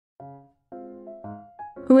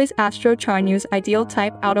Who is ASTRO Cheonwoo's ideal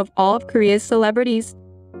type out of all of Korea's celebrities?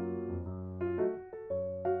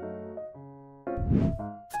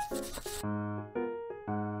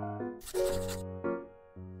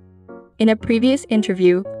 In a previous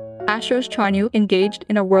interview, ASTRO's Cheonwoo engaged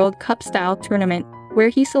in a World Cup-style tournament where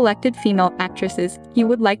he selected female actresses he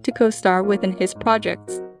would like to co-star with in his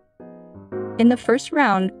projects. In the first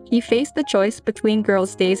round, he faced the choice between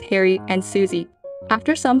Girls' Day's Harry and Suzy.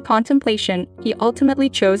 After some contemplation, he ultimately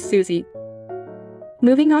chose Suzy.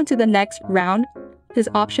 Moving on to the next round, his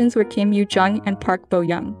options were Kim Yoo-jung and Park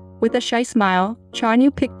Bo-young. With a shy smile,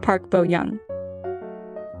 Cheonwoo picked Park Bo-young.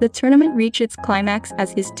 The tournament reached its climax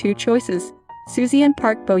as his two choices, Suzy and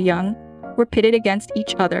Park Bo-young, were pitted against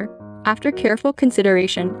each other. After careful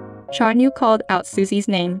consideration, Cheonwoo called out Suzy's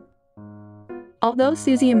name. Although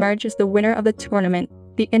Suzy emerged as the winner of the tournament,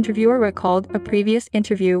 the interviewer recalled a previous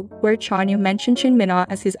interview where Cheonwoo mentioned Shin Min-ah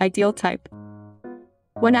as his ideal type.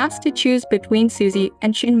 When asked to choose between Suzy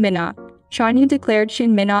and Shin Min-ah, Cheonwoo declared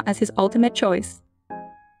Shin Min-ah as his ultimate choice.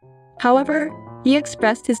 However, he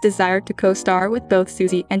expressed his desire to co-star with both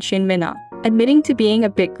Suzy and Shin Min-ah, admitting to being a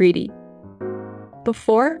bit greedy.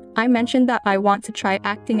 Before, I mentioned that I want to try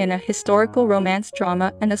acting in a historical romance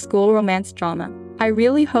drama and a school romance drama. I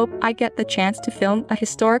really hope I get the chance to film a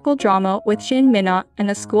historical drama with Shin Min-ah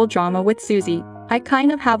and a school drama with Suzy. I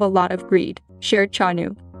kind of have a lot of greed, shared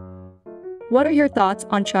Cheonwoo. What are your thoughts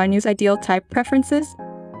on Cheonwoo's ideal type preferences?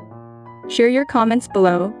 Share your comments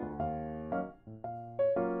below.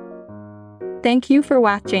 Thank you for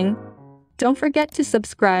watching. Don't forget to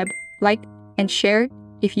subscribe, like, and share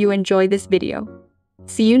if you enjoy this video.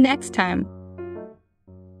 See you next time.